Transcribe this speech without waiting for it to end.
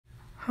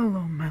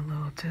Hello, my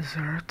little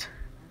dessert.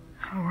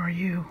 How are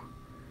you?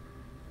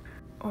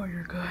 Oh,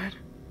 you're good?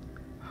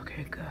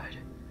 Okay, good.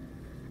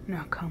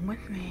 Now come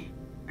with me.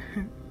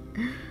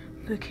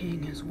 The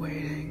king is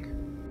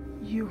waiting.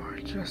 You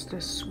are just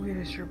as sweet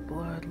as your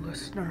blood,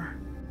 listener.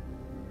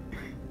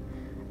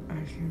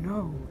 As you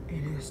know,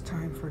 it is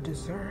time for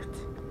dessert.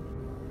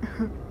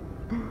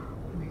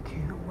 We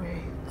can't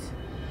wait.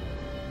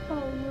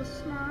 Oh,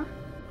 listener,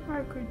 I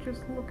could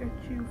just look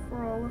at you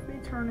for all of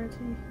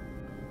eternity.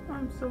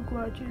 I'm so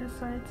glad you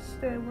decided to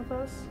stay with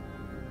us.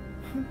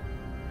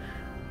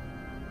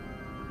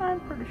 I'm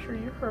pretty sure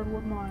you heard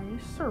what my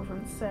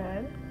servant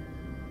said.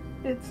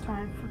 It's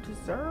time for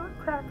dessert,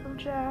 Cracker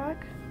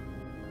Jack.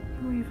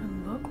 You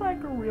even look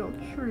like a real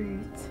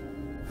treat.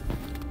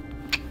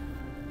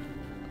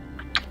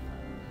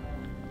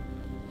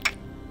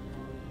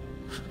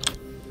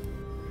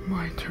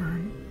 My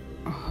turn.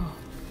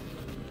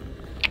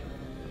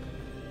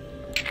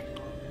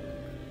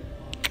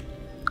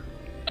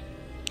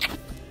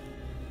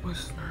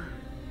 Listener,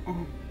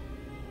 oh,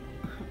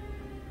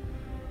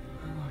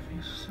 I love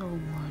you so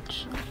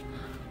much.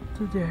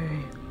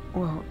 Today,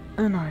 well,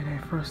 the night I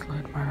first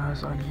laid my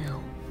eyes on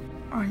you,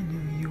 I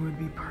knew you would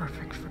be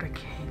perfect for the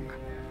king.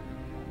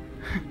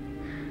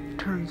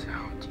 Turns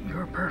out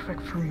you're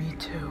perfect for me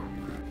too.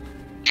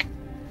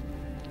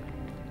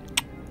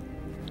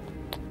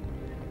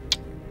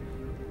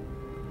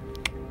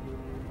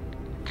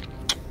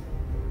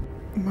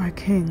 My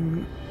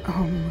king,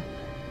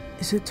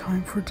 is it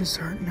time for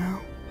dessert now?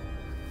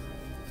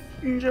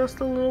 Just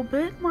a little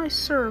bit, my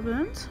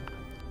servant.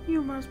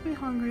 You must be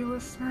hungry,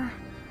 listener.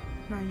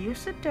 Now you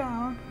sit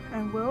down,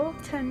 and we'll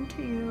attend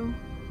to you.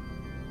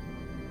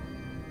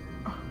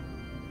 Oh,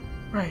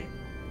 right.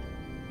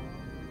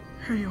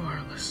 Here you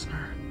are,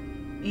 listener.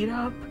 Eat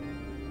up.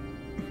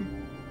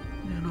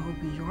 Then it'll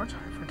be your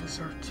time for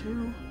dessert,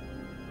 too.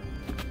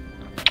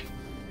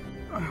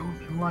 I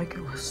hope you like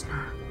it,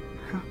 listener.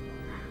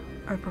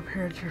 I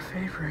prepared your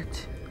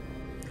favorite.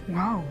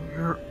 Wow,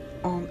 you're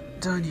all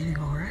done eating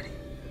already.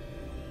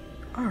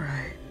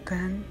 Alright,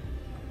 then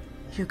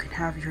you can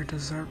have your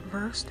dessert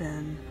first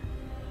and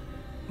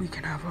we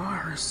can have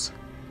ours.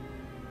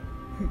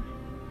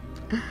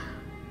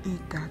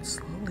 Eat that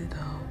slowly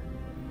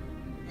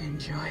though.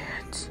 Enjoy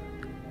it.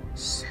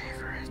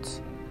 Savor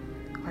it.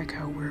 Like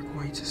how we're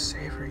going to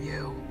savor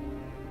you.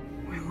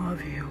 We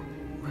love you,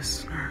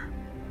 listener.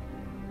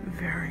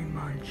 Very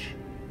much.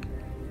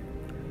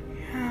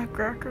 Yeah,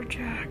 Cracker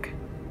Jack.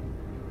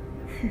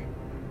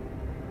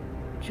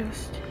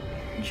 Just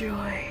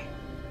enjoy.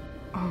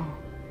 Oh,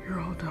 you're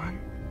all done?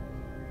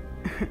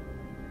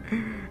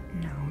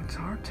 Now it's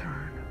our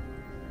turn.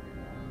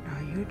 Now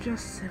you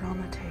just sit on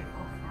the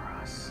table for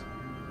us.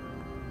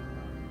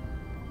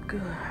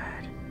 Good.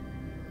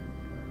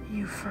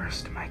 You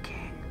first, my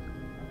king.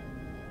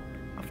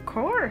 Of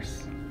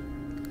course.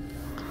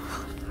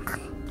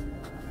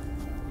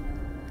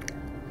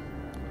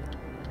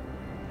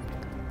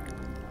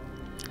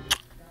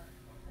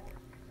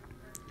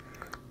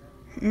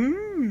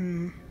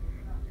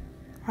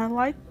 I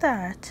like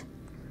that.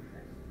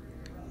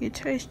 You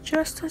taste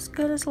just as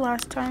good as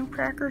last time,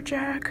 Cracker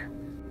Jack.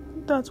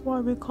 That's why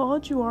we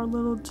called you our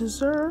little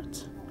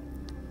dessert.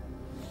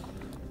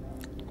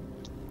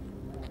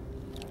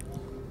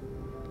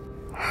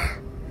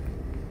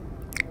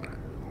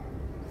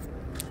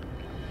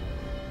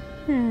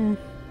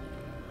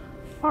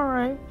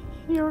 Alright,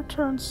 your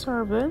turn,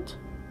 servant.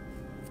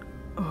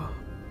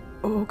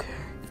 Okay.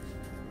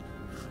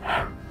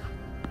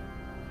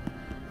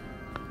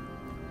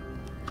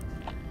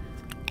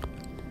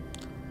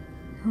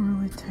 You're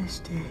really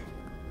tasty.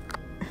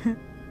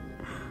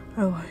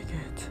 I like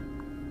it.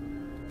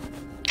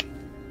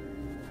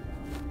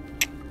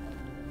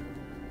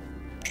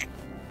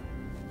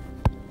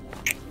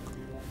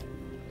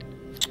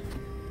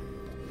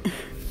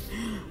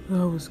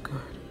 That was good.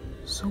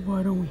 So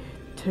why don't we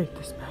take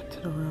this back to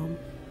the room?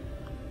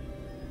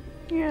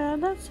 Yeah,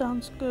 that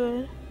sounds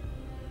good.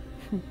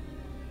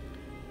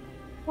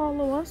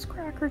 Follow us,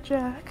 Cracker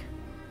Jack.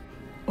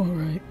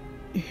 Alright,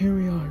 here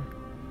we are.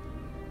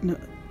 No,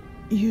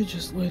 you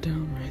just lay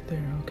down right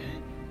there,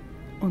 okay?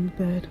 On the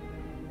bed.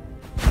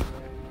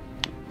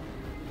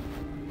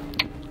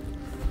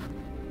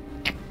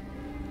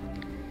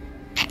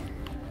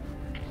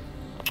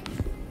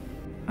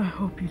 I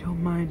hope you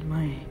don't mind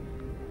my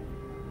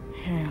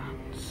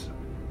hands.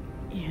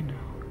 You know,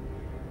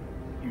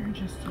 you're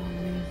just so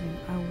amazing.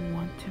 I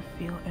want to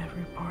feel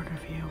every part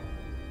of you.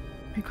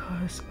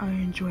 Because I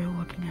enjoy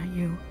looking at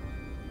you.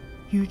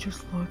 You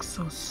just look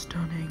so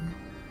stunning.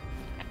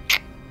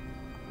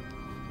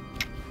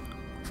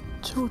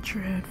 Tilt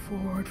your head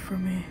forward for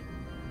me.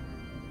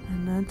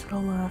 And then to the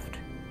left.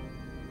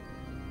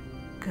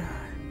 Good.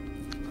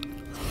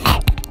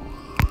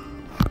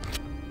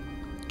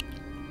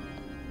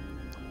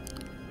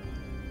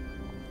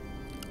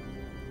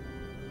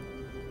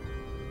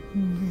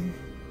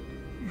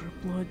 Your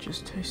blood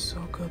just tastes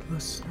so good,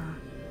 listener.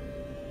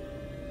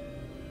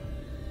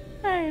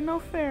 Hey, no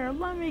fair.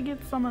 Let me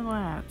get some of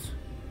that.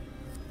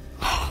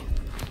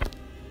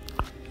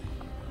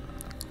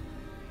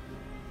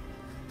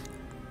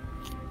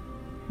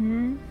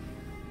 Hmm?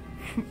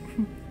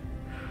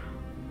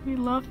 We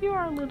love you,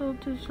 our little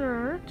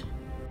dessert.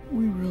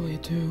 We really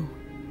do.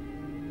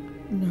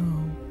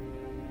 No.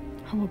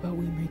 How about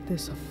we make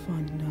this a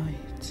fun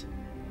night?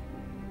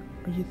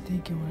 Are you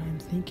thinking what I'm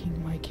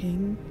thinking, my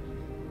king?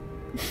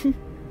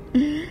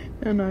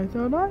 And I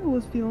thought I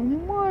was the only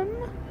one.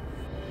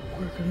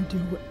 We're gonna do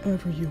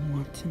whatever you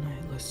want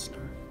tonight,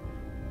 listener.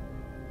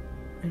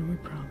 And we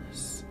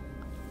promise.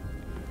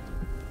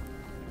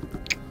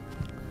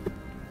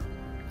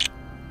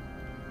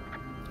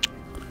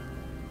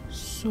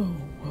 So,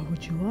 what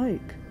would you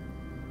like?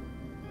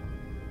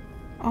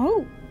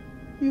 Oh,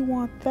 you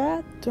want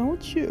that,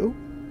 don't you?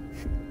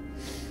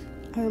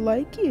 I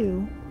like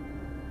you.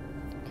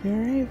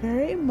 Very,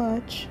 very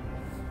much.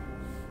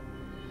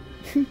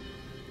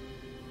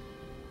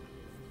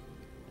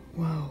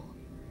 Wow.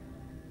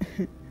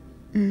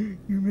 You're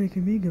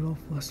making me get all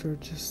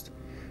flustered just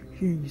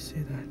hearing you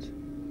say that.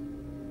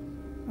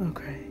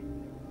 Okay.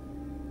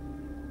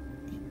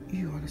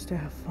 You want us to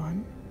have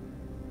fun?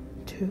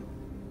 Too?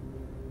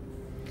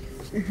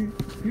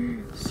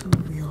 So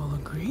we all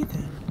agree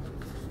then.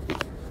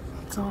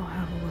 Let's all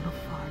have a little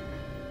fun.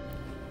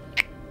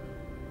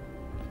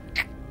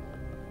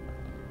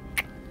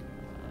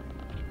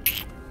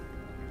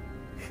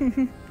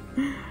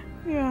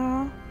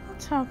 Yeah,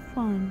 let's have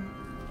fun.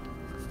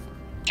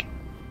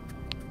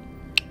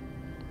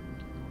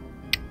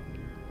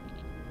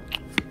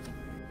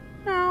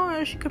 Now,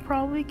 as you could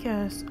probably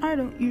guess, I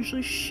don't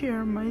usually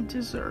share my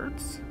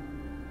desserts.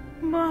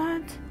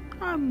 But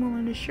I'm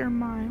willing to share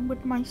mine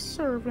with my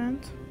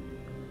servant.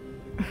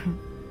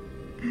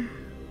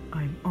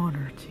 I'm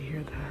honored to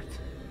hear that.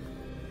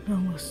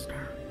 Now,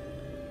 listener,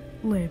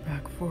 lay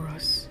back for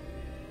us.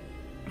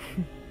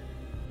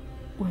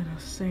 Let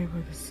us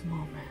savor this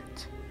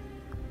moment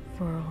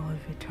for all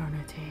of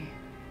eternity.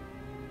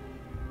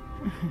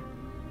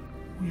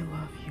 We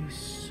love you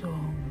so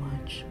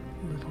much,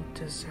 little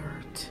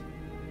dessert.